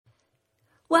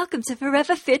Welcome to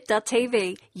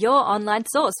ForeverFit.tv, your online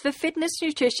source for fitness,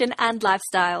 nutrition and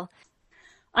lifestyle.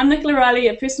 I'm Nicola Riley,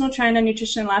 a personal trainer,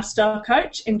 nutrition and lifestyle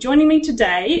coach, and joining me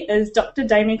today is Dr.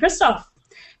 Damien Christoph.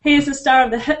 He is the star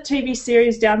of the hit TV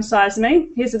series Downsize Me.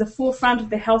 He's at the forefront of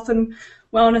the health and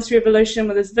wellness revolution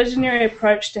with his visionary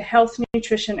approach to health,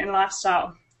 nutrition and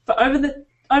lifestyle. For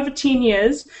over 10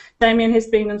 years, Damien has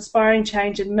been inspiring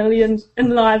change in the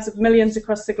lives of millions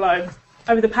across the globe.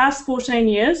 Over the past 14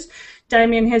 years,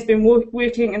 Damien has been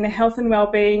working in the health and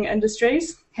wellbeing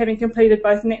industries, having completed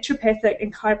both naturopathic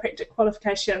and chiropractic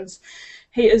qualifications.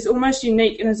 He is almost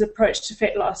unique in his approach to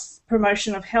fat loss,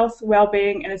 promotion of health,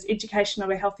 wellbeing, and his education of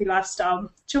a healthy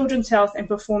lifestyle, children's health, and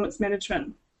performance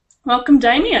management. Welcome,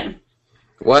 Damien.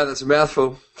 Wow, that's a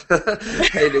mouthful.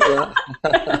 Hey, Nicola.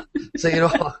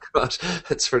 Oh, gosh,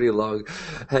 that's pretty long.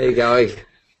 How are you going?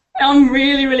 I'm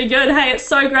really, really good. Hey, it's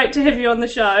so great to have you on the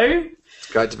show.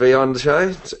 Great to be on the show.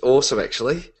 It's awesome,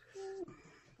 actually.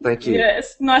 Thank you. Yeah,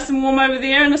 it's nice and warm over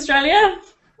there in Australia,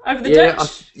 over the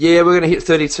ditch. We're going to hit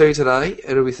 32 today.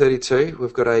 It'll be 32.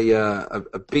 We've got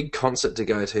a big concert to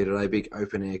go to today, a big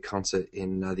open-air concert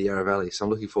in the Yarra Valley, so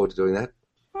I'm looking forward to doing that.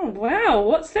 Oh, wow.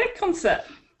 What's that concert?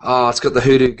 Oh, it's got the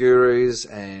Hoodoo Gurus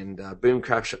and Boom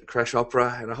Crash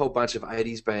Opera and a whole bunch of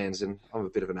 80s bands, and I'm a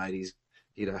bit of an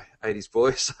 80s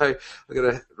boy, so I've got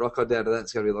to rock on down to that.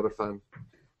 It's going to be a lot of fun.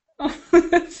 Oh,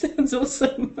 that sounds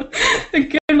awesome. A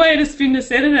good way to spend a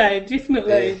Saturday,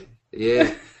 definitely.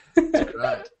 Yeah. It's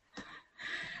great.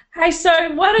 Hey,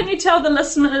 so why don't you tell the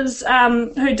listeners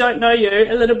who don't know you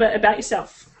a little bit about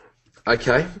yourself?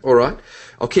 Okay, all right.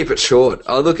 I'll keep it short.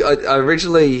 I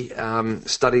originally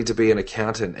studied to be an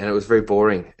accountant, and it was very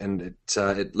boring, and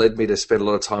it led me to spend a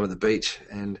lot of time at the beach.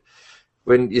 And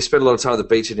when you spend a lot of time at the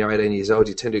beach and you're 18 years old,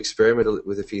 you tend to experiment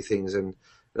with a few things, and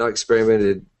I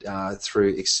experimented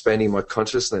through expanding my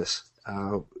consciousness,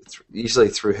 usually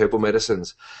through herbal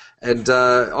medicines. And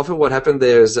often what happened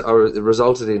there is it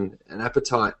resulted in an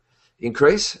appetite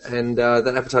increase, and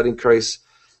that appetite increase,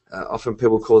 often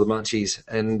people call the munchies,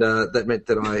 and that meant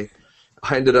that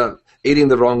I ended up eating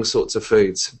the wrong sorts of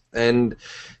foods. And,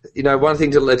 one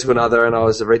thing led to another, and I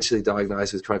was eventually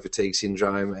diagnosed with chronic fatigue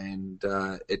syndrome, and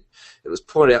it was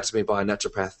pointed out to me by a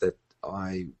naturopath that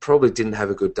I probably didn't have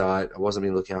a good diet. I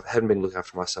hadn't been looking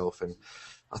after myself, and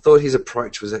I thought his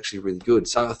approach was actually really good.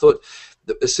 So I thought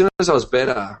that as soon as I was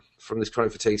better from this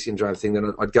chronic fatigue syndrome thing,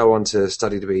 then I'd go on to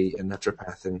study to be a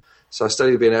naturopath. And so I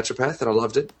studied to be a naturopath, and I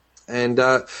loved it. And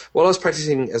while I was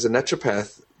practicing as a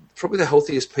naturopath, probably the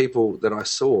healthiest people that I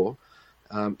saw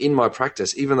in my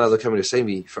practice, even though they're coming to see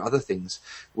me for other things,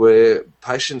 were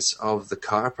patients of the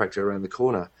chiropractor around the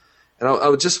corner. And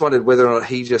I just wondered whether or not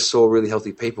he just saw really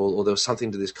healthy people, or there was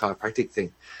something to this chiropractic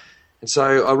thing. And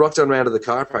so I rocked on around to the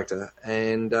chiropractor,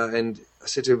 and I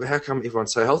said to him, "How come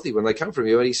everyone's so healthy when they come from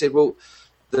you?" And he said, "Well,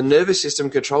 the nervous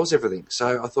system controls everything."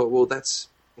 So I thought, well, that's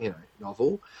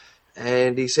novel.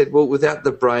 And he said, well, without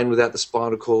the brain, without the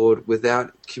spinal cord,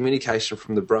 without communication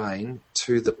from the brain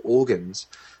to the organs,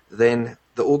 then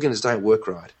the organs don't work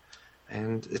right.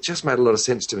 And it just made a lot of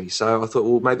sense to me. So I thought,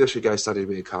 well, maybe I should go study to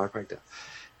be a chiropractor.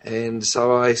 And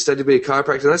so I studied to be a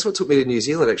chiropractor, and that's what took me to New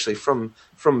Zealand, actually, from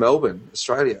Melbourne,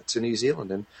 Australia, to New Zealand.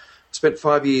 And I spent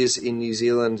 5 years in New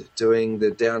Zealand doing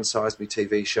the Downsize Me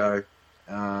TV show,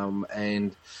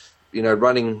 and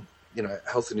running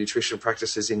health and nutrition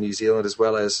practices in New Zealand, as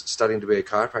well as studying to be a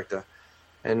chiropractor,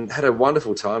 and had a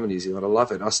wonderful time in New Zealand. I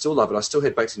love it. I still love it. I still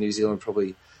head back to New Zealand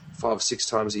probably 5 or 6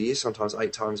 times a year, sometimes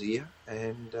 8 times a year,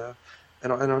 and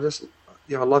I just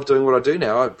I love doing what I do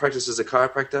now. I practice as a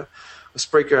chiropractor. I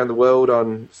speak around the world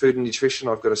on food and nutrition.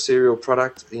 I've got a cereal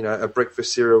product, a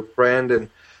breakfast cereal brand, and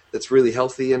that's really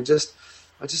healthy, and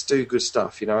I just do good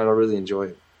stuff, and I really enjoy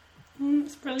it.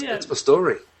 It's brilliant. That's my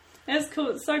story. It's cool.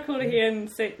 It's so cool to hear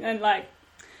and see, and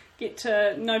get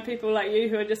to know people like you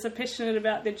who are just so passionate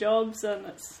about their jobs, and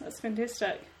it's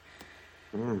fantastic.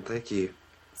 Thank you.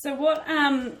 So what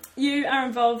you are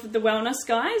involved with the Wellness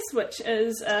Guys, which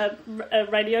is a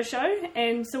radio show,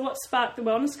 and so what sparked the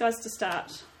Wellness Guys to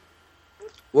start?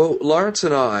 Well, Lawrence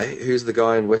and I, who's the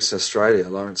guy in Western Australia,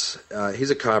 Lawrence, he's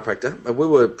a chiropractor, and we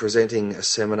were presenting a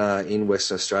seminar in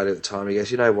Western Australia at the time. He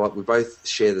goes, "You know what, we both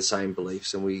share the same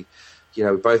beliefs, and we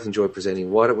both enjoy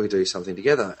presenting. Why don't we do something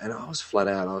together?" And I was flat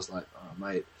out. I was like, "Oh,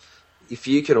 mate, if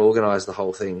you can organise the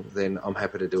whole thing, then I'm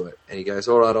happy to do it." And he goes,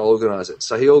 "All right, I'll organise it."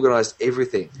 So he organised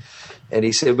everything. And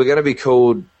he said, "We're going to be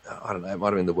called," I don't know, it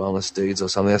might have been the Wellness Dudes or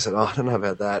something. I said, "Oh, I don't know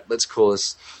about that. Let's call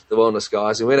us the Wellness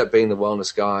Guys." And we ended up being the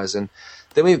Wellness Guys. And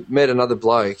then we met another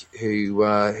bloke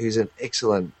who's an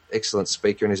excellent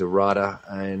speaker, and he's a writer,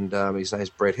 and his name's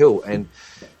Brett Hill. And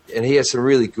he had some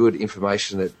really good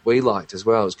information that we liked as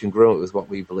well. It was congruent with what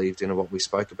we believed in and what we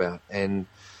spoke about. And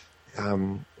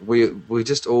we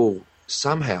just all,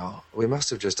 somehow, we must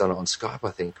have just done it on Skype,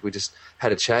 I think. We just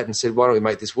had a chat and said, why don't we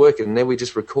make this work? And then we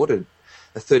just recorded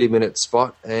a 30-minute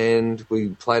spot and we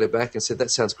played it back and said,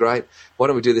 that sounds great. Why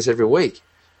don't we do this every week?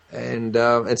 And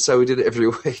so we did it every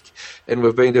week. And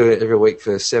we've been doing it every week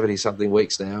for 70-something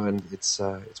weeks now, and it's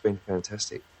been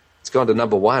fantastic. It's gone to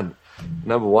number one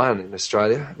in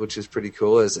Australia, which is pretty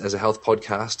cool as a health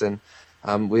podcast.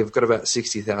 And we've got about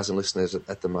 60,000 listeners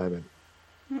at the moment.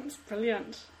 That's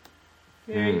brilliant.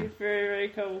 Very, very, very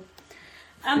cool.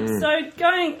 So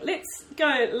let's go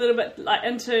a little bit like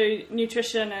into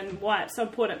nutrition and why it's so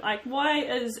important. Like, why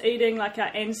is eating like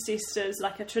our ancestors,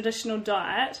 like a traditional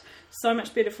diet, so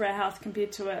much better for our health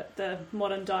compared to the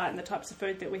modern diet and the types of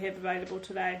food that we have available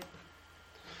today?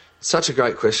 Such a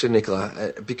great question,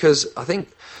 Nicola, because I think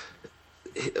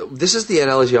this is the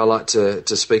analogy I like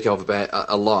to speak of about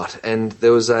a lot. And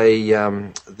there was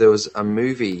a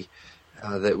movie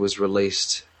that was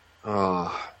released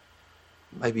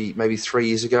maybe 3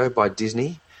 years ago by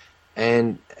Disney,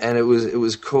 and it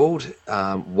was called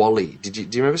WALL-E. Do you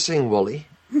remember seeing WALL-E?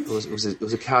 It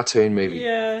was a cartoon movie.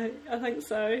 Yeah, I think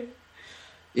so.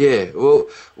 Yeah, well,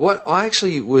 what I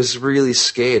actually was really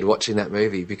scared watching that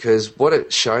movie, because what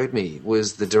it showed me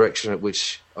was the direction of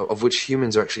which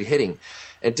humans are actually heading.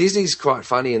 And Disney's quite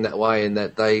funny in that way, in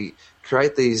that they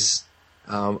create these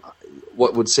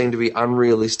what would seem to be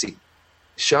unrealistic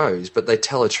shows, but they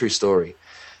tell a true story.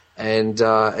 And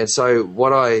so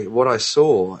what I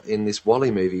saw in this WALL-E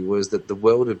movie was that the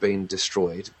world had been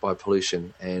destroyed by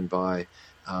pollution and by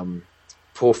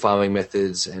poor farming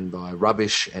methods and by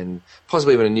rubbish and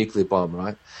possibly even a nuclear bomb,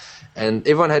 right? And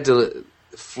everyone had to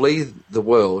flee the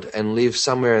world and live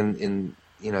somewhere in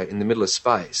the middle of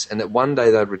space, and that one day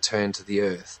they'd return to the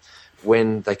Earth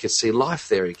when they could see life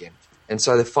there again. And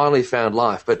so they finally found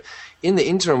life. But in the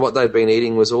interim, what they'd been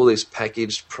eating was all these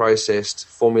packaged, processed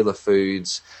formula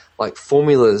foods, like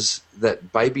formulas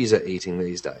that babies are eating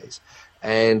these days.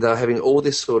 And they're having all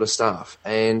this sort of stuff.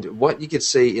 And what you could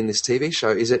see in this TV show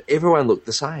is that everyone looked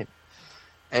the same.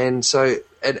 And so,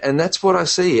 and that's what I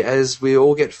see as we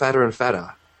all get fatter and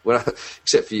fatter. Well,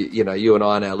 except for you and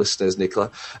I and our listeners,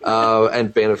 Nicola,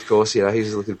 and Ben, of course.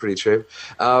 He's looking pretty trim.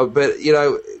 But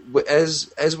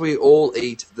as we all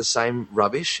eat the same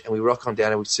rubbish and we rock on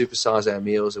down and we supersize our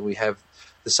meals and we have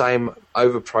the same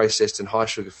over-processed and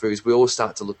high-sugar foods, we all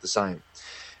start to look the same.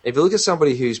 If you look at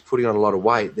somebody who's putting on a lot of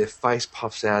weight, their face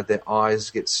puffs out, their eyes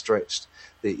get stretched,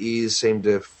 their ears seem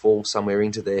to fall somewhere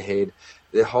into their head,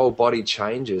 their whole body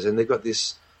changes, and they've got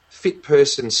this fit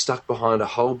person stuck behind a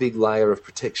whole big layer of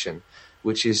protection,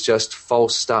 which is just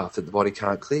false stuff that the body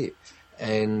can't clear.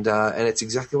 And it's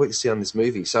exactly what you see on this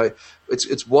movie. So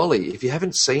it's WALL-E. If you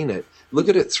haven't seen it, look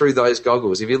at it through those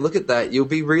goggles. If you look at that, you'll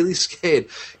be really scared,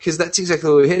 because that's exactly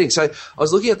where we're heading. So I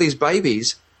was looking at these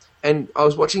babies, and I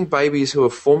was watching babies who are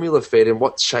formula fed and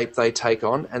what shape they take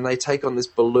on, and they take on this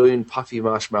balloon, puffy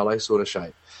marshmallow sort of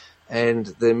shape. And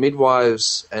the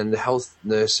midwives and the health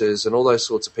nurses and all those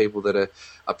sorts of people that are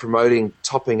promoting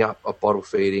topping up of bottle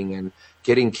feeding and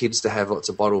getting kids to have lots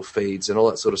of bottle feeds and all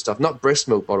that sort of stuff, not breast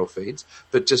milk bottle feeds,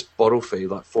 but just bottle feed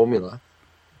like formula,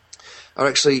 are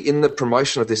actually in the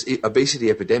promotion of this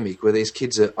obesity epidemic where these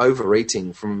kids are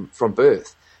overeating from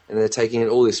birth, and they're taking in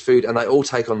all this food and they all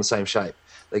take on the same shape.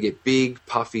 They get big,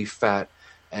 puffy, fat,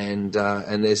 and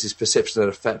there's this perception that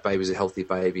a fat baby is a healthy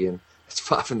baby, and it's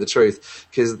far from the truth,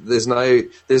 because there's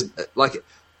like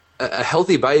a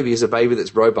healthy baby is a baby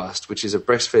that's robust, which is a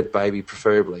breastfed baby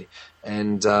preferably,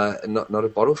 and not a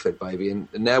bottle-fed baby. And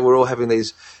now we're all having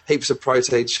these heaps of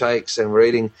protein shakes, and we're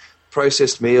eating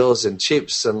processed meals and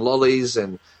chips and lollies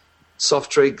and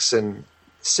soft drinks, and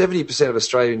 70% of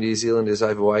Australia and New Zealand is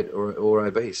overweight or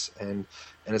obese, and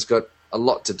it's got a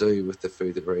lot to do with the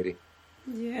food that we're eating.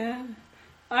 Yeah.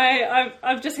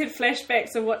 I've just had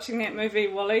flashbacks of watching that movie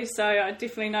WALL-E, so I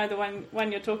definitely know the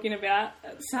one you're talking about.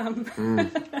 It's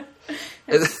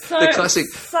the classic.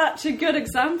 It's such a good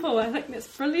example. I think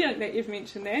that's brilliant that you've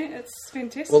mentioned that. It's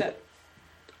fantastic. Well,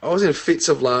 I was in fits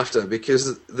of laughter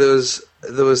because there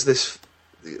was this.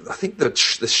 I think the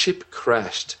ship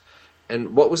crashed,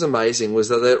 and what was amazing was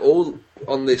that they're all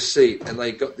on this seat and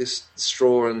they got this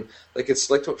straw and they could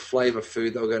select what flavour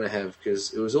food they were going to have,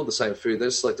 because it was all the same food. They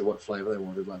just selected what flavour they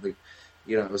wanted.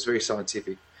 It was very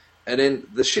scientific. And then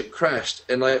the ship crashed,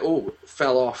 and they all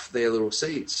fell off their little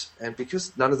seats. And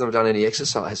because none of them had done any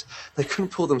exercise, they couldn't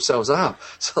pull themselves up.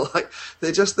 So, like,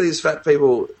 they're just these fat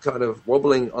people kind of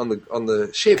wobbling on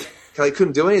the ship. They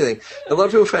couldn't do anything. A lot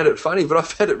of people found it funny, but I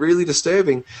found it really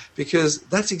disturbing because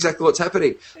that's exactly what's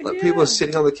happening. Like, people are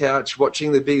sitting on the couch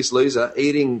watching The Biggest Loser,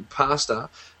 eating pasta,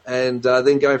 and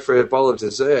then going for a bowl of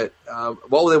dessert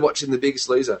while they're watching The Biggest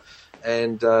Loser.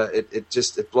 And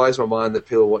it blows my mind that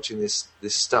people are watching this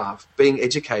stuff, being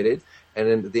educated, and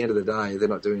then at the end of the day, they're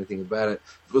not doing anything about it.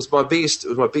 It was my biggest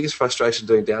frustration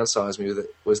doing Downsize Me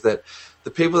was that the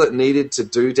people that needed to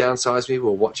do Downsize Me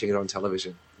were watching it on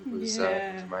television. It was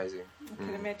amazing. I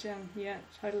can imagine. Yeah,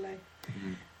 totally.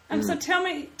 So tell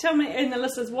me, and the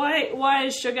listeners, why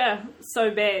is sugar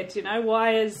so bad? You know,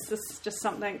 why is this just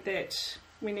something that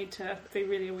we need to be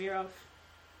really aware of?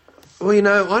 Well, you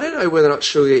know, I don't know whether or not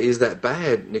sugar is that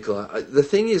bad, Nicola. The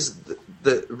thing is,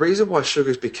 the reason why sugar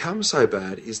has become so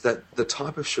bad is that the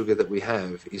type of sugar that we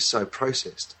have is so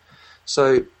processed.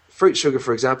 So fruit sugar,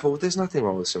 for example, there's nothing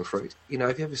wrong with some fruit. You know,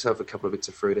 if you have yourself a couple of bits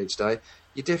of fruit each day,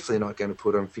 you're definitely not going to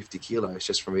put on 50 kilos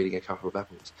just from eating a couple of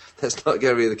apples. That's not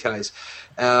going to be the case.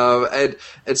 And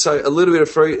so a little bit of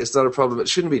fruit is not a problem. It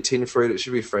shouldn't be tin fruit. It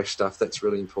should be fresh stuff. That's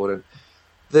really important.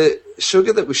 The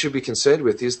sugar that we should be concerned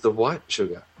with is the white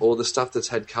sugar, or the stuff that's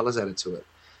had colours added to it.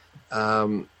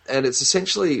 And it's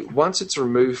essentially, once it's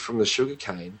removed from the sugar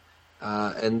cane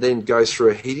and then goes through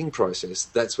a heating process,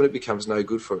 that's when it becomes no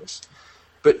good for us.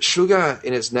 But sugar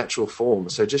in its natural form,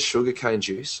 so just sugar cane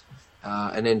juice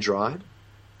and then dried,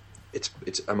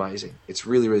 it's amazing. It's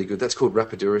really, really good. That's called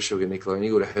Rapadura sugar, Nicola, and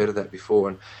you would have heard of that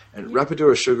before. And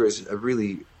Rapadura sugar is a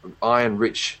really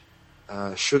iron-rich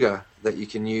sugar that you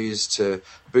can use to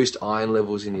boost iron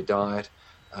levels in your diet,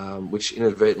 which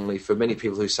inadvertently, for many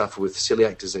people who suffer with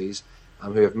celiac disease,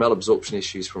 who have malabsorption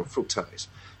issues from fructose,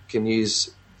 can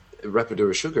use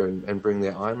Rapadura sugar and bring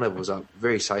their iron levels up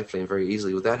very safely and very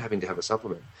easily without having to have a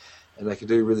supplement. And they can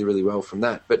do really, really well from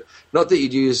that. But not that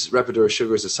you'd use Rapadura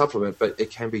sugar as a supplement, but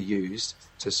it can be used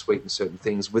to sweeten certain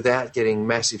things without getting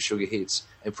massive sugar hits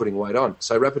and putting weight on.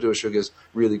 So Rapadura sugar is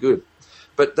really good.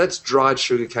 But that's dried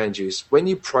sugarcane juice. When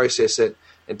you process it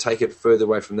and take it further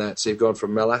away from that, so you've gone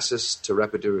from molasses to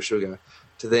Rapadura sugar,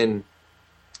 to then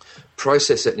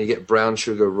process it and you get brown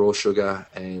sugar, raw sugar,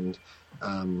 and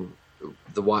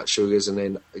the white sugars, and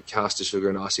then caster sugar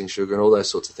and icing sugar and all those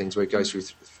sorts of things where it goes through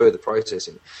further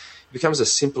processing. It becomes a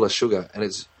simpler sugar, and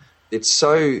it's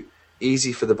so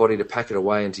easy for the body to pack it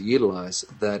away and to utilise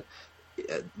that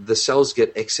the cells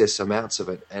get excess amounts of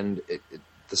it, and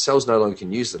the cells no longer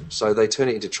can use them. So they turn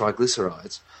it into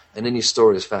triglycerides, and then you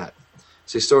store it as fat.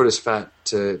 So you store it as fat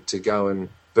to go and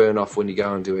burn off when you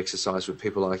go and do exercise with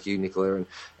people like you, Nicola,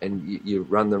 and you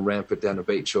run them rampant down a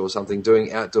beach or something,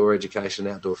 doing outdoor education,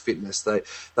 outdoor fitness.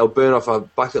 They'll burn off a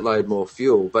bucket load more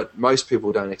fuel, but most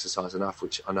people don't exercise enough,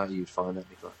 which I know you'd find that,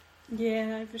 Nicola. Yeah,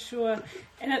 no, for sure.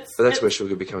 But that's where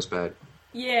sugar becomes bad.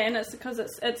 Yeah, and it's because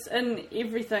it's in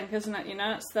everything, isn't it? You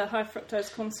know, it's the high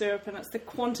fructose corn syrup, and it's the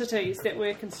quantities that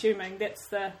we're consuming. That's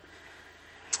the...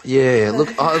 Yeah, look,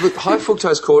 high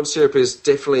fructose corn syrup is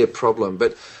definitely a problem,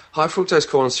 but high fructose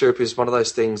corn syrup is one of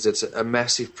those things that's a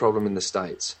massive problem in the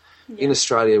States. Yeah. In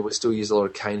Australia, we still use a lot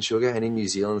of cane sugar, and in New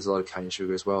Zealand, there's a lot of cane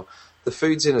sugar as well. The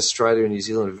foods in Australia and New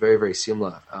Zealand are very, very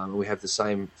similar. We have the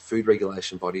same food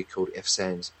regulation body called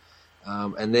FSANZ,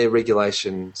 and their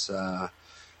regulations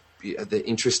they're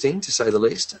interesting, to say the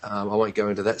least. I won't go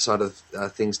into that side of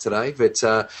things today, but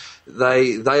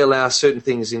they allow certain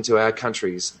things into our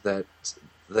countries that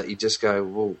you just go,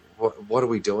 well, what are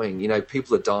we doing? You know,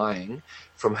 people are dying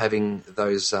from having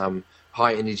those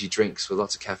high energy drinks with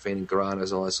lots of caffeine and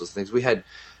guaranas and all those sorts of things. We had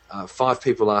 5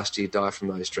 people last year die from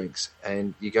those drinks,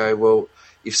 and you go, well,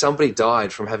 if somebody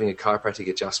died from having a chiropractic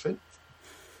adjustment,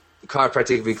 the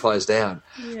chiropractic would be closed down.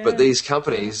 Yeah. But these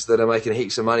companies that are making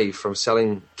heaps of money from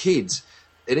selling kids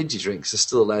energy drinks are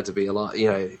still allowed to be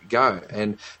alive, go.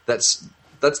 And that's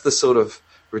the sort of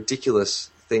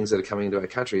ridiculous things that are coming into our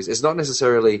countries. It's not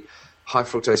necessarily high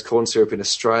fructose corn syrup in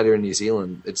Australia and New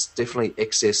Zealand. It's definitely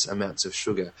excess amounts of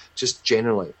sugar, just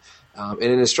generally. And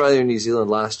in Australia and New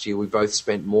Zealand last year, we both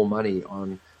spent more money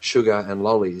on sugar and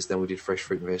lollies than we did fresh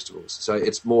fruit and vegetables. So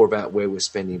it's more about where we're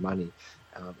spending money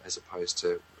as opposed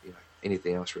to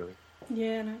anything else, really.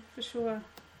 Yeah, no, for sure.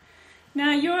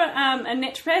 Now, you're a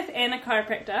naturopath and a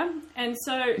chiropractor, and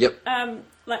so yep.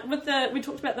 We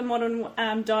talked about the modern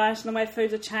diet and the way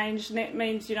foods are changed, and that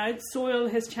means, soil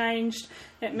has changed.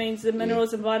 That means the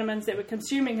minerals and vitamins that we're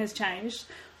consuming has changed.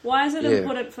 Why is it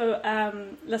important for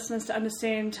listeners to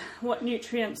understand what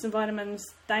nutrients and vitamins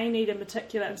they need in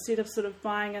particular, instead of sort of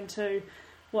buying into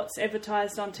what's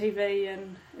advertised on TV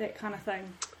and that kind of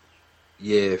thing.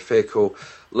 Yeah, fair call.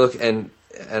 Look, and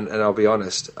I'll be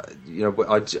honest, you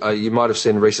know, you might have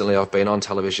seen recently I've been on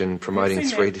television promoting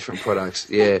 3 different products.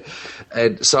 Yeah,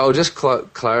 and so I'll just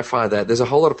clarify that there's a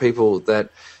whole lot of people that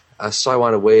are so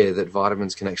unaware that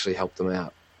vitamins can actually help them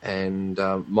out. And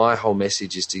my whole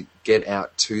message is to get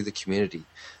out to the community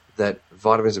that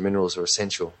vitamins and minerals are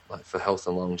essential, like for health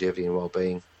and longevity and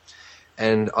well-being.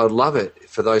 And I'd love it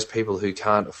for those people who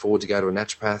can't afford to go to a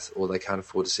naturopath, or they can't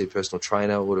afford to see a personal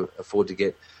trainer, or to afford to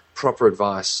get proper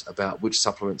advice about which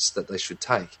supplements that they should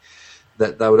take,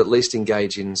 that they would at least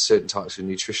engage in certain types of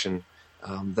nutrition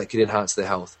that could enhance their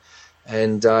health.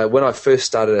 And when I first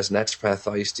started as a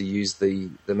naturopath, I used to use the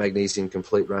Magnesium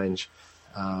Complete range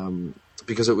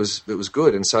because it was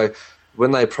good. And so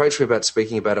when they approached me about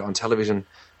speaking about it on television,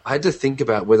 I had to think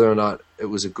about whether or not it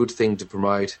was a good thing to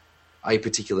promote a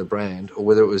particular brand, or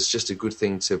whether it was just a good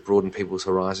thing to broaden people's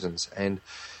horizons. And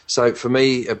so for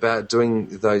me, about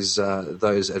doing those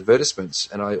advertisements,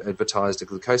 and I advertised a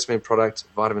glucosamine product,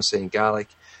 vitamin C and garlic,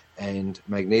 and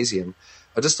magnesium,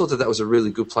 I just thought that was a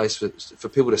really good place for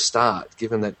people to start,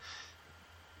 given that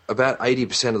about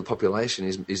 80% of the population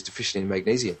is deficient in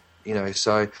magnesium. You know,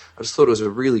 so I just thought it was a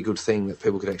really good thing that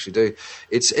people could actually do.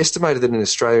 It's estimated that in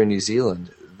Australia and New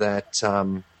Zealand that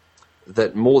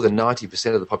that more than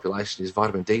 90% of the population is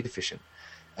vitamin D deficient.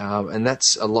 And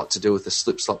that's a lot to do with the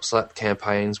slip, slop, slap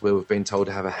campaigns where we've been told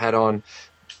to have a hat on,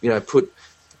 you know, put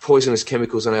poisonous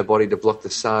chemicals on our body to block the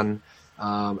sun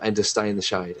and to stay in the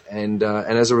shade. And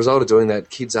as a result of doing that,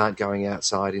 kids aren't going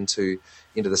outside into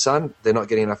the sun. They're not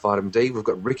getting enough vitamin D. We've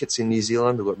got rickets in New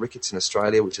Zealand. We've got rickets in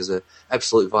Australia, which is an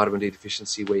absolute vitamin D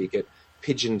deficiency where you get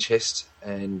pigeon chest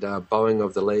and bowing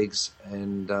of the legs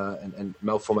and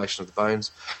malformation of the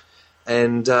bones.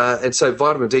 And so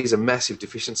vitamin D is a massive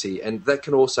deficiency, and that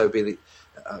can also be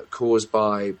caused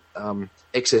by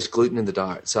excess gluten in the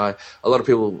diet. So a lot of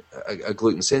people are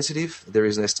gluten sensitive. There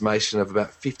is an estimation of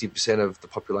about 50% of the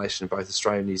population in both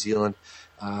Australia and New Zealand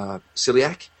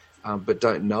celiac, but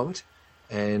don't know it.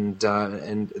 And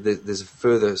there's a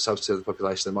further subset of the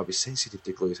population that might be sensitive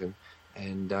to gluten,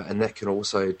 and that can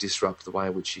also disrupt the way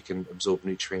in which you can absorb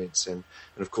nutrients, and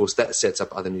of course that sets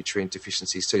up other nutrient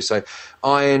deficiencies too. So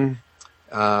iron,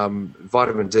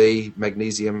 vitamin D,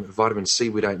 magnesium, vitamin C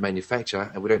we don't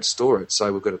manufacture and we don't store it,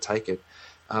 so we've got to take it.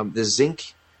 There's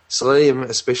zinc, selenium,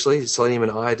 especially selenium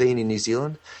and iodine in New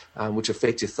Zealand, which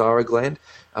affect your thyroid gland.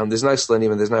 There's no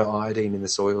selenium and there's no iodine in the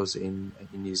soils in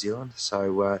New Zealand,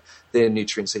 so they're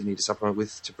nutrients that you need to supplement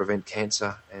with to prevent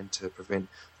cancer and to prevent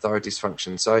thyroid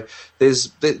dysfunction. So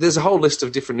there's a whole list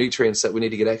of different nutrients that we need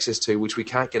to get access to, which we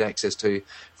can't get access to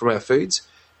from our foods,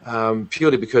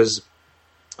 purely because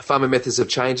farming methods have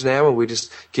changed now, and we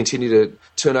just continue to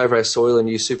turn over our soil and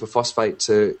use superphosphate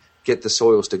to get the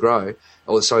soils to grow,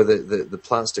 or so the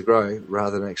plants to grow,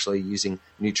 rather than actually using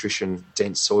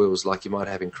nutrition-dense soils like you might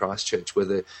have in Christchurch,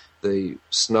 where the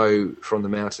snow from the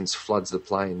mountains floods the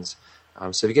plains. So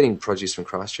if you're getting produce from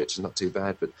Christchurch, it's not too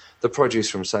bad, but the produce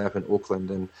from, say, up in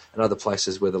Auckland and other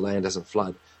places where the land doesn't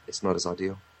flood, it's not as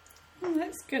ideal. Oh,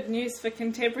 that's good news for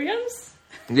Cantabrians.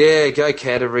 Yeah, go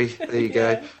Canterbury. There you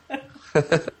go.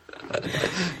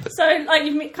 So, like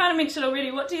you've kind of mentioned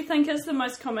already, what do you think is the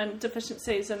most common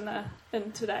deficiencies in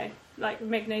today, like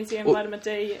magnesium, vitamin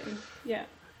D, and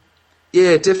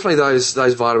Yeah, definitely those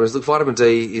vitamins. Look, vitamin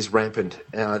D is rampant.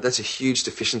 That's a huge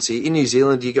deficiency. In New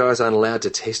Zealand, you guys aren't allowed to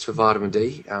test for vitamin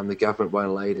D. The government won't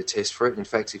allow you to test for it. In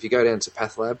fact, if you go down to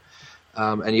PathLab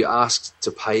and you ask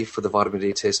to pay for the vitamin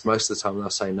D test, most of the time they'll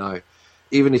say no,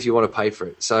 even if you want to pay for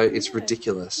it. So it's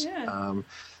ridiculous. Yeah.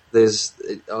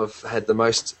 I've had the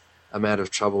most amount of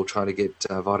trouble trying to get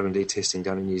vitamin D testing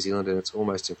done in New Zealand, and it's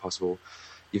almost impossible.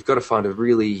 You've got to find a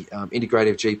really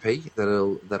integrative GP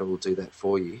that'll do that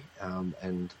for you,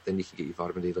 and then you can get your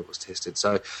vitamin D levels tested.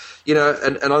 So, you know,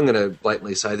 and I'm going to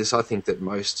blatantly say this, I think that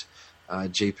most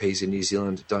GPs in New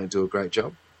Zealand don't do a great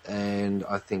job, and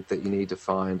I think that you need to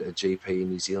find a GP in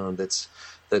New Zealand that's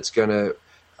going to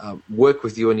work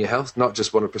with you and your health, not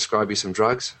just want to prescribe you some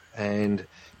drugs, and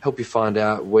help you find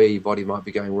out where your body might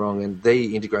be going wrong, and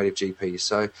the integrative GPs.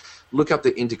 So look up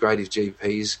the integrative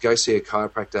GPs, go see a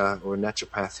chiropractor or a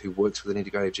naturopath who works with an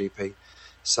integrative GP,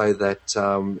 so that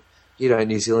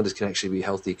New Zealanders can actually be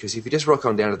healthy. Because if you just rock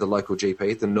on down to the local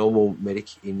GP, the normal medic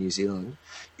in New Zealand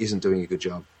isn't doing a good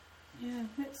job. Yeah,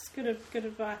 that's good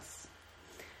advice.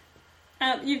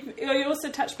 You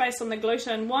also touched base on the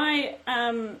gluten. Why?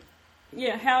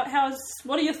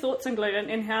 What are your thoughts on gluten,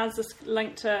 and how is this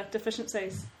linked to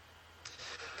deficiencies?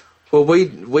 Well, we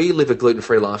live a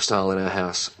gluten-free lifestyle in our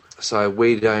house, so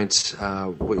we don't.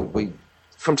 We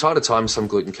from time to time some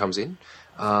gluten comes in.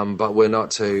 but we're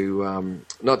not too.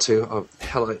 Oh,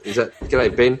 hello, is that?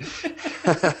 G'day, Ben.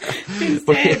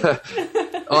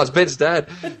 Oh, it's Ben's dad.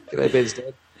 G'day, Ben's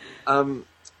dad.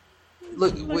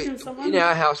 Look, in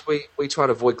our house, we try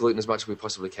to avoid gluten as much as we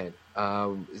possibly can.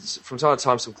 From time to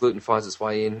time, some gluten finds its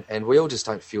way in, and we all just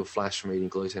don't feel flash from eating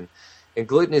gluten. And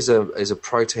gluten is a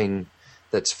protein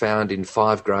that's found in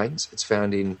 5 grains. It's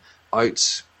found in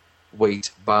oats,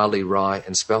 wheat, barley, rye,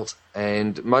 and spelt.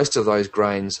 And most of those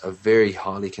grains are very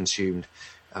highly consumed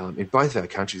in both our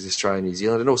countries, Australia and New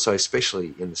Zealand, and also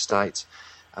especially in the States.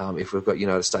 If we've got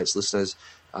United States listeners,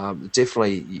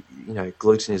 definitely,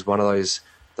 gluten is one of those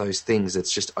things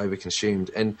that's just overconsumed.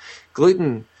 And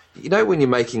gluten, when you're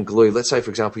making glue, let's say, for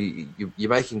example, you're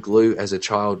making glue as a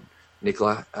child,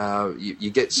 Nicola, you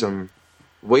get some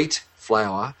wheat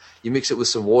flour, you mix it with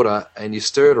some water, and you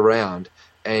stir it around,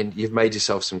 and you've made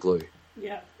yourself some glue.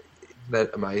 Yeah. Isn't that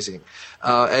amazing?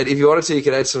 And if you wanted to, you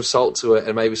could add some salt to it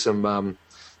and maybe some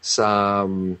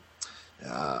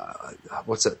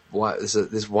what's that?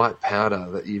 This white powder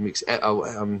that you mix.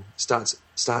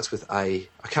 Starts with A. I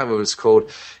can't remember what it's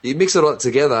called. You mix it all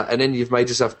together, and then you've made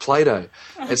yourself Play-Doh.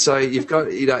 And so you've got,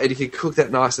 and you can cook that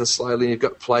nice and slowly, and you've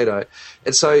got Play-Doh.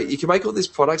 And so you can make all these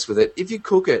products with it. If you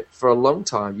cook it for a long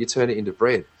time, you turn it into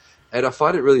bread. And I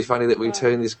find it really funny that we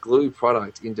turn this glue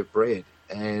product into bread,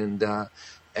 and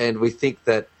we think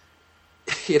that,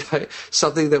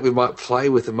 something that we might play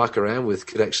with and muck around with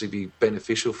could actually be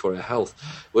beneficial for our health,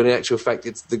 when in actual fact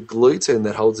it's the gluten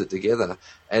that holds it together,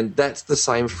 and that's the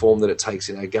same form that it takes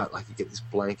in our gut. Like, you get this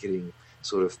blanketing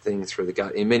sort of thing through the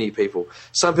gut in many people.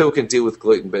 Some people can deal with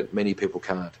gluten, but many people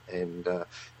can't, and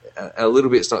a little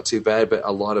bit's not too bad, but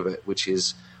a lot of it, which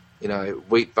is,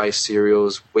 wheat-based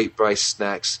cereals, wheat-based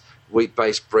snacks,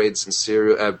 wheat-based breads and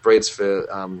cereal breads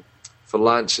for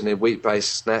lunch, and then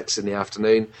wheat-based snacks in the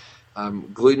afternoon.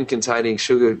 Gluten-containing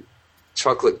sugar,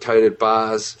 chocolate-coated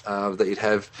bars that you'd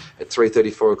have at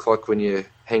 3:30, 4 o'clock when you're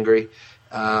hungry,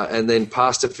 and then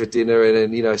pasta for dinner,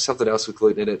 and then something else with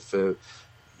gluten in it for,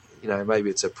 maybe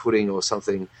it's a pudding or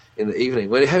something in the evening.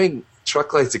 When you're having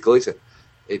truckloads of gluten,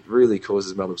 it really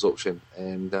causes malabsorption,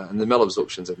 and the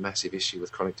malabsorption is a massive issue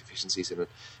with chronic deficiencies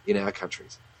in our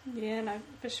countries. Yeah, no,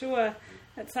 for sure.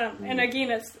 It's and again,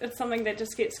 it's something that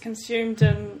just gets consumed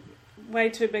in way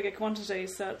too big a quantity,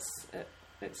 so it's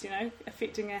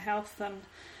affecting our health, and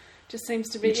just seems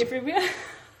to be everywhere.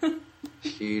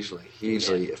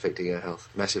 hugely affecting our health,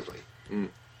 massively.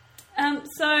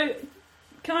 So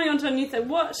coming on to a new thing,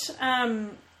 what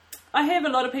I have a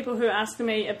lot of people who are asking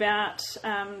me about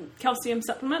calcium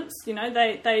supplements.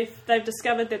 They've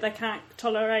discovered that they can't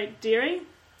tolerate dairy,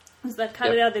 so they've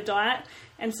cut it out of their diet,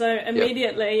 and so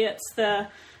immediately it's the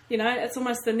it's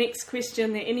almost the next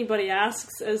question that anybody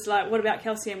asks is like, what about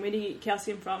calcium? Where do you get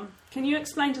calcium from? Can you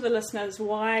explain to the listeners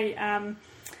why,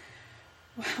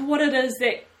 what it is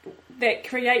that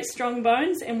creates strong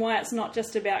bones, and why it's not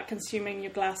just about consuming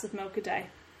your glass of milk a day?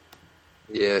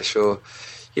 Yeah, sure.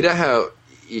 You know how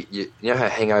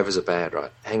hangovers are bad,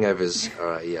 right? Hangovers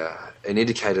are an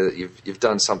indicator that you've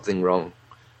done something wrong.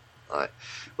 Right?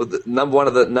 Well, one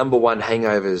of the number one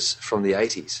hangovers from the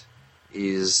 80s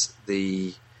is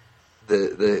the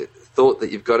thought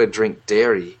that you've got to drink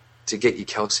dairy to get your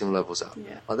calcium levels up.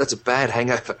 Yeah. Like, that's a bad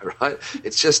hangover, right?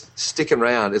 It's just sticking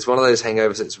around. It's one of those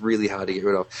hangovers that's really hard to get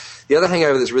rid of. The other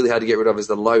hangover that's really hard to get rid of is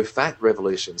the low-fat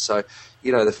revolution. So,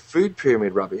 the food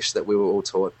pyramid rubbish that we were all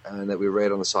taught and that we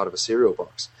read on the side of a cereal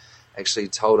box actually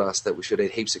told us that we should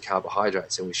eat heaps of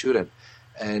carbohydrates, and we shouldn't.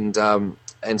 And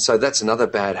so that's another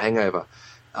bad hangover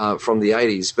from the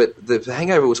 80s. But the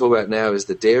hangover we'll talk about now is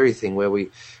the dairy thing, where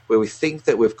we think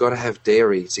that we've got to have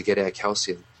dairy to get our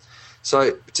calcium.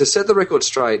 So to set the record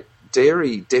straight,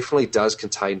 dairy definitely does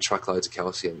contain truckloads of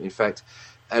calcium. In fact,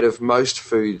 out of most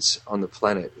foods on the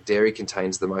planet, dairy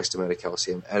contains the most amount of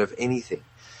calcium out of anything.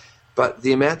 But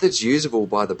the amount that's usable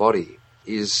by the body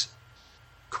is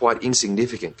quite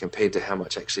insignificant compared to how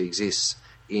much actually exists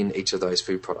in each of those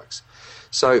food products.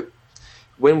 So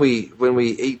when we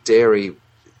eat dairy,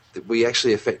 we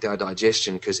actually affect our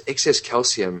digestion, because excess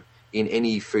calcium in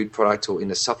any food product or in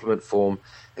a supplement form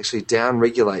actually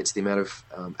down-regulates the amount of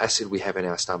acid we have in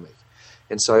our stomach.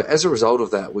 And so as a result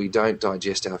of that, we don't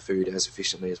digest our food as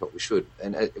efficiently as what we should.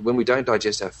 And when we don't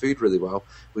digest our food really well,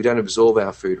 we don't absorb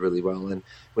our food really well. And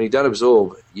when you don't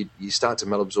absorb, you start to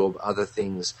malabsorb other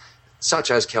things, such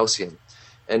as calcium.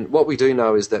 And what we do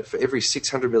know is that for every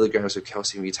 600 milligrams of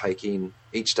calcium you take in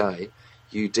each day,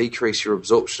 you decrease your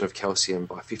absorption of calcium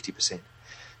by 50%.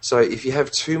 So if you have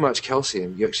too much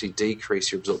calcium, you actually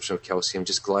decrease your absorption of calcium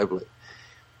just globally.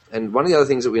 And one of the other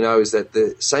things that we know is that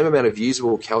the same amount of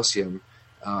usable calcium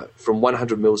from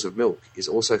 100 mils of milk is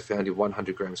also found in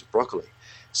 100 grams of broccoli.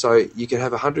 So you can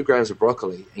have 100 grams of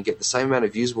broccoli and get the same amount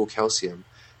of usable calcium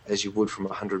as you would from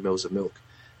 100 mils of milk.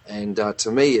 And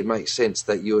to me, it makes sense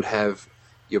that you would have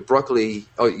your broccoli,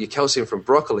 or your calcium from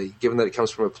broccoli, given that it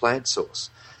comes from a plant source,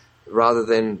 rather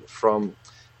than from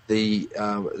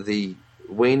the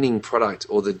weaning product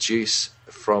or the juice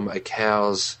from a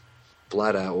cow's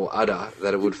bladder or udder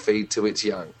that it would feed to its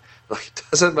young. Like, it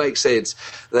doesn't make sense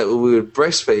that we would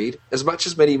breastfeed, as much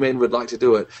as many men would like to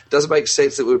do it. It doesn't make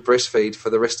sense that we would breastfeed for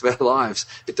the rest of our lives.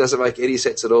 It doesn't make any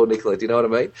sense at all, Nicola. Do you know what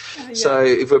I mean? Yeah. So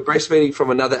if we're breastfeeding from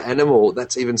another animal,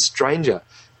 that's even stranger.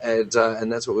 And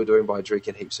that's what we're doing by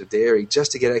drinking heaps of dairy,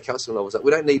 just to get our calcium levels up.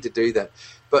 We don't need to do that.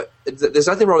 But there's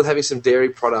nothing wrong with having some dairy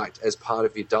product as part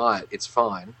of your diet. It's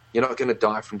fine. You're not going to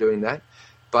die from doing that.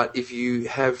 But if you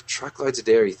have truckloads of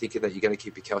dairy thinking that you're going to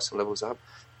keep your calcium levels up,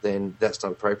 then that's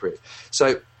not appropriate.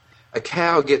 So a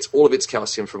cow gets all of its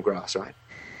calcium from grass, right?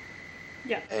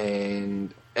 Yeah.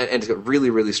 And it's got really,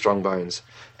 really strong bones.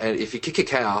 And if you kick a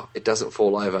cow, it doesn't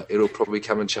fall over. It'll probably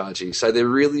come and charge you. So they're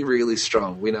really, really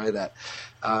strong. We know that.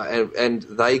 And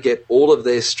they get all of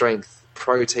their strength,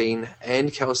 protein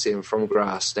and calcium from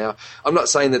grass. Now, I'm not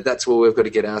saying that that's where we've got to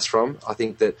get ours from. I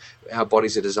think that our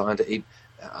bodies are designed to eat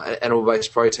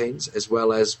animal-based proteins as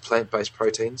well as plant-based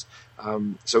proteins.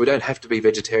 So we don't have to be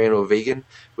vegetarian or vegan.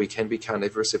 We can be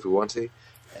carnivorous if we want to,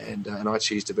 and I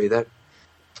choose to be that.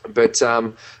 But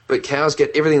cows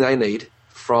get everything they need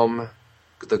from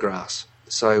the grass.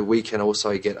 So we can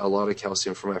also get a lot of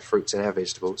calcium from our fruits and our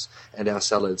vegetables and our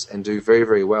salads and do very,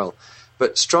 very well.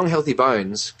 But strong, healthy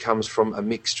bones comes from a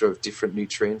mixture of different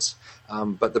nutrients.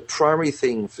 But the primary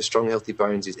thing for strong, healthy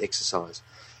bones is exercise.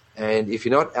 And if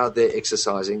you're not out there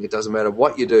exercising, it doesn't matter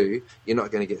what you do, you're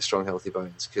not going to get strong, healthy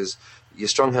bones, because your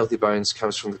strong, healthy bones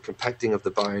comes from the compacting of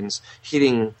the bones,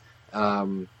 hitting,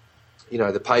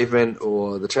 the pavement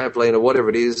or the trampoline or whatever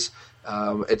it is.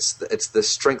 It's the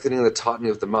strengthening and the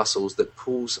tightening of the muscles that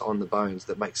pulls on the bones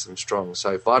that makes them strong.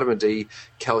 So vitamin D,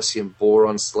 calcium,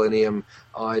 boron, selenium,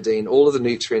 iodine, all of the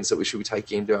nutrients that we should be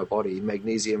taking into our body,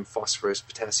 magnesium, phosphorus,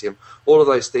 potassium, all of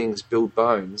those things build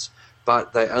bones,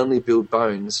 but they only build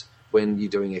bones when you're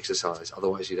doing exercise.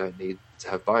 Otherwise, you don't need to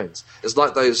have bones. It's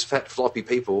like those fat, floppy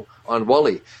people on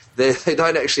Wall-E. They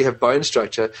don't actually have bone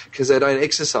structure because they don't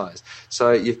exercise.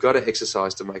 So you've got to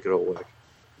exercise to make it all work.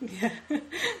 Yeah.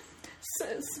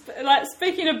 So,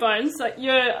 speaking of bones,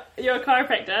 you're a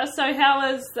chiropractor. So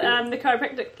how is the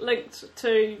chiropractic linked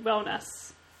to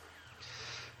wellness?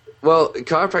 Well,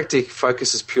 chiropractic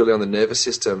focuses purely on the nervous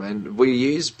system, and we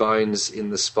use bones in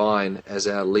the spine as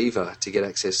our lever to get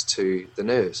access to the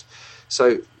nerves.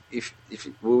 So if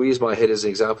we'll use my head as an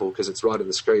example because it's right on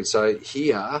the screen. So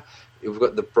here we've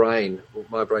got the brain. Well,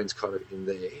 my brain's kind of in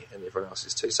there, and everyone else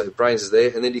is too. So brains is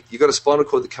there, and then you've got a spinal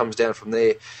cord that comes down from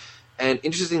there. And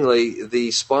interestingly, the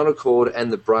spinal cord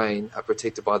and the brain are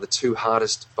protected by the two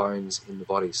hardest bones in the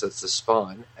body. So it's the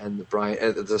spine and the brain,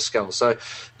 the skull. So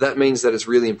that means that it's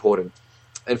really important.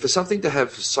 And for something to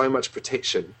have so much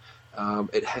protection,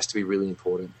 it has to be really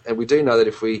important. And we do know that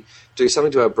if we do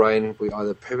something to our brain, we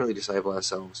either permanently disable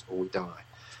ourselves or we die.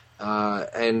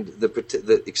 And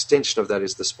the extension of that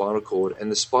is the spinal cord.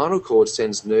 And the spinal cord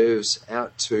sends nerves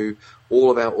out to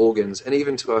all of our organs and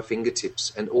even to our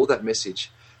fingertips. And all that message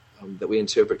that we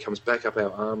interpret comes back up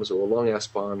our arms or along our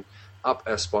spine, up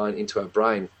our spine into our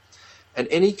brain. And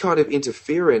any kind of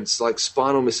interference, like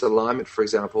spinal misalignment, for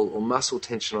example, or muscle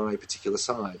tension on a particular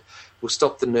side, will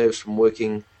stop the nerves from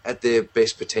working at their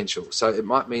best potential. So it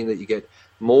might mean that you get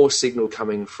more signal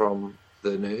coming from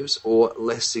the nerves or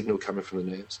less signal coming from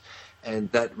the nerves.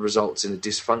 And that results in a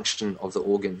dysfunction of the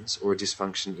organs or a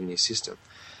dysfunction in your system.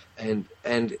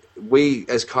 And we,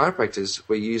 as chiropractors,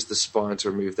 we use the spine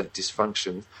to remove that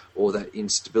dysfunction or that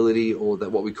instability or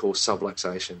that what we call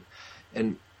subluxation.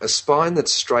 And a spine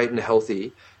that's straight and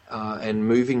healthy and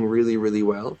moving really, really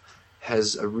well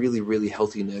has a really, really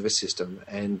healthy nervous system.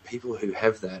 And people who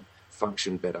have that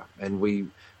function better. And we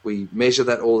measure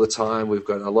that all the time. We've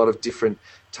got a lot of different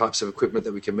types of equipment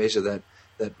that we can measure that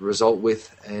result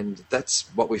with, and that's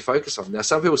what we focus on. Now,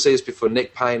 some people see us for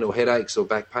neck pain or headaches or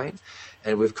back pain,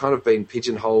 and we've kind of been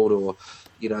pigeonholed or,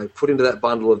 put into that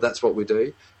bundle of that's what we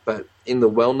do. But in the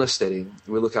wellness setting,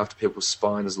 we look after people's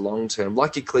spines long term.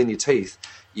 Like you clean your teeth,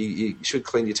 you should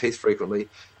clean your teeth frequently.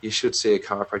 You should see a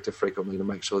chiropractor frequently to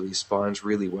make sure that your spine's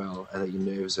really well and that your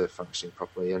nerves are functioning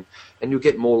properly. And you'll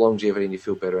get more longevity and you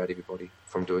feel better out of your body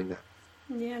from doing that.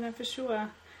 Yeah, no, for sure.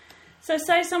 So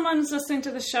say someone's listening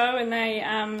to the show and they,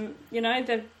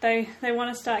 they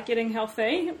want to start getting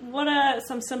healthy. What are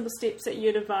some simple steps that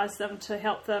you'd advise them to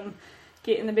help them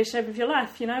get in the best shape of your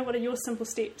life? What are your simple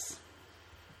steps?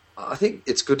 I think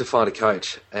it's good to find a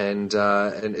coach, and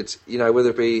it's, you know,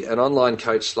 whether it be an online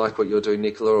coach like what you're doing,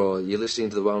 Nicola, or you're listening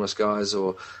to the Wellness Guys,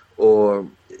 or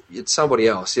it's somebody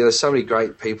else. You know, there's so many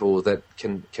great people that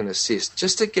can assist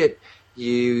just to get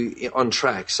you on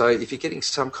track. So if you're getting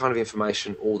some kind of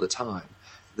information all the time,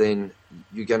 then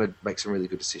you're going to make some really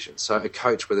good decisions. So a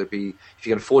coach, whether it be, if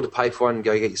you can afford to pay for one,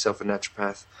 go get yourself a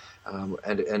naturopath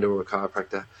and or a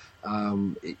chiropractor.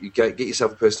 You get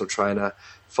yourself a personal trainer,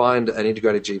 find an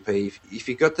integrated GP. If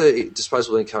you've got the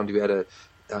disposable income to be able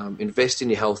to invest in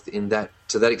your health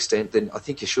to that extent, then I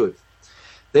think you should.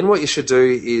 Then what you should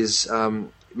do is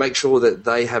make sure that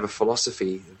they have a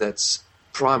philosophy that's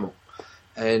primal.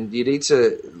 And you need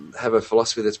to have a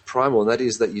philosophy that's primal, and that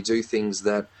is that you do things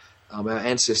that our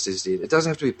ancestors did. It doesn't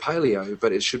have to be paleo,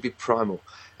 but it should be primal.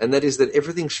 And that is that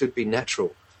everything should be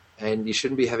natural, and you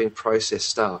shouldn't be having processed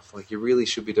stuff. Like, you really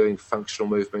should be doing functional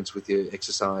movements with your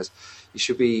exercise. You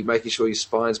should be making sure your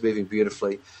spine's moving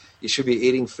beautifully. You should be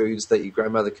eating foods that your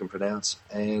grandmother can pronounce,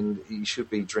 and you should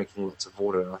be drinking lots of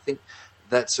water. And I think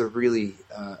that's a really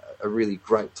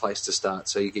great place to start.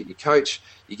 So you get your coach,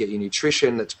 you get your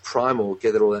nutrition that's primal,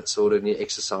 get all that sorted, and your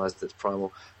exercise that's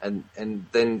primal, and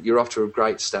then you're off to a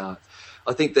great start.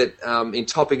 I think that in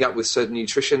topping up with certain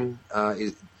nutrition,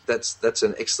 that's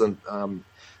an excellent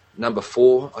number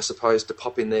 4, I suppose, to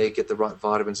pop in there, get the right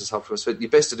vitamins and supplements. But you're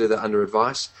best to do that under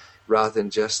advice rather than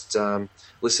just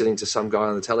listening to some guy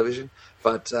on the television.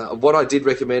 But what I did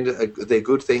recommend, they're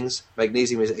good things.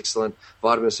 Magnesium is excellent,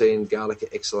 vitamin C and garlic are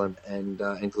excellent, and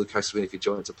glucosamine, if your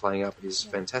joints are playing up, is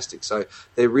fantastic. So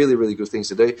they're really, really good things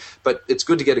to do. But it's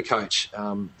good to get a coach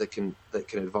that can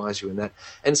advise you in that.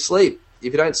 And sleep.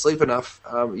 If you don't sleep enough,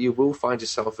 you will find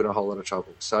yourself in a whole lot of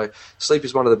trouble. So sleep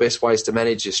is one of the best ways to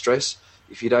manage your stress.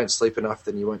 If you don't sleep enough,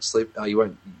 then you won't sleep.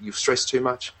 You stress too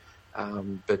much.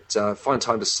 But find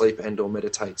time to sleep and or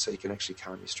meditate so you can actually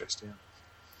calm your stress down.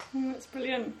 That's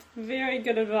brilliant. Very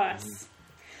good advice.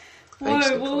 Thanks,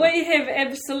 Whoa, well, we have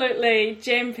absolutely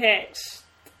jam-packed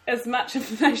as much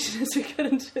information as we could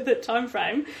into the time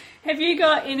frame. Have you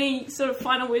got any sort of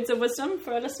final words of wisdom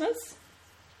for our listeners?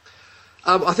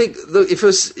 I think, look, if it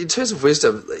was in terms of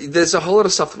wisdom, there's a whole lot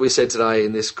of stuff that we said today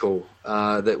in this call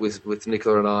that with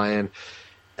Nicola and I,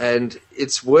 and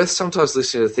it's worth sometimes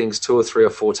listening to things 2 or 3 or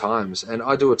 4 times. And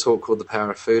I do a talk called The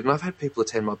Power of Food, and I've had people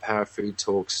attend my Power of Food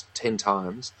talks 10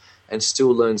 times and still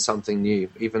learn something new,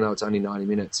 even though it's only 90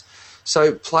 minutes.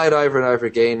 So play it over and over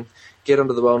again, get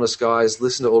onto the Wellness Guys,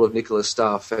 listen to all of Nicola's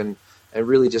stuff, and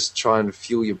really just try and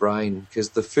fuel your brain, because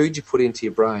the food you put into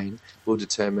your brain will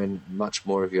determine much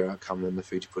more of your outcome than the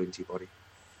food you put into your body.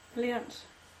 Brilliant.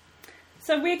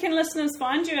 So where can listeners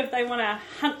find you if they want to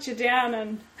hunt you down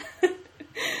and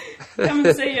come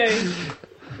and see you?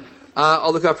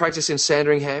 I practice in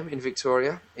Sandringham in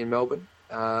Victoria, in Melbourne.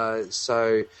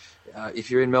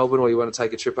 If you're in Melbourne or you want to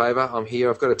take a trip over, I'm here.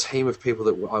 I've got a team of people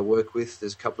that I work with.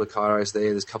 There's a couple of chiros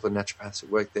there. There's a couple of naturopaths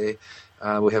that work there.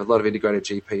 We have a lot of integrated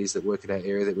GPs that work in our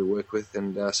area that we work with,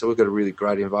 and so we've got a really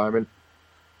great environment.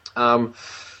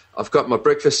 I've got my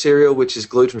breakfast cereal, which is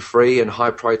gluten-free and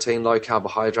high protein, low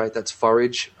carbohydrate. That's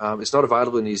Forage. It's not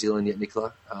available in New Zealand yet,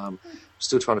 Nicola. I'm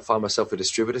still trying to find myself a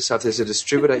distributor. So if there's a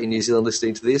distributor in New Zealand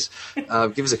listening to this,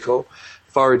 give us a call.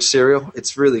 Forage cereal,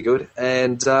 it's really good.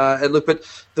 And look,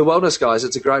 but the Wellness Guys,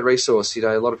 it's a great resource. You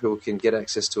know, a lot of people can get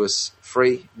access to us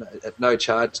free, at no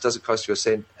charge. It doesn't cost you a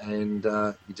cent, and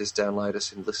you just download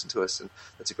us and listen to us, and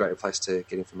that's a great place to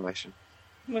get information.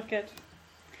 Wicked.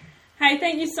 Hey,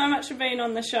 thank you so much for being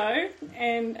on the show,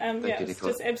 and it's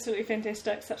just absolutely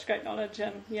fantastic, such great knowledge,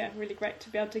 and really great to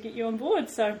be able to get you on board.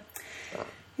 So,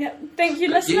 thank you,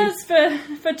 listeners,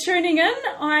 for tuning in.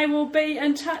 I will be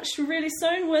in touch really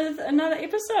soon with another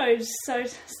episode, so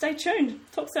stay tuned.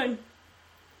 Talk soon.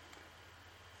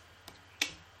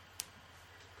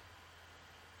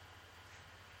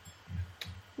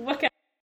 Wicked.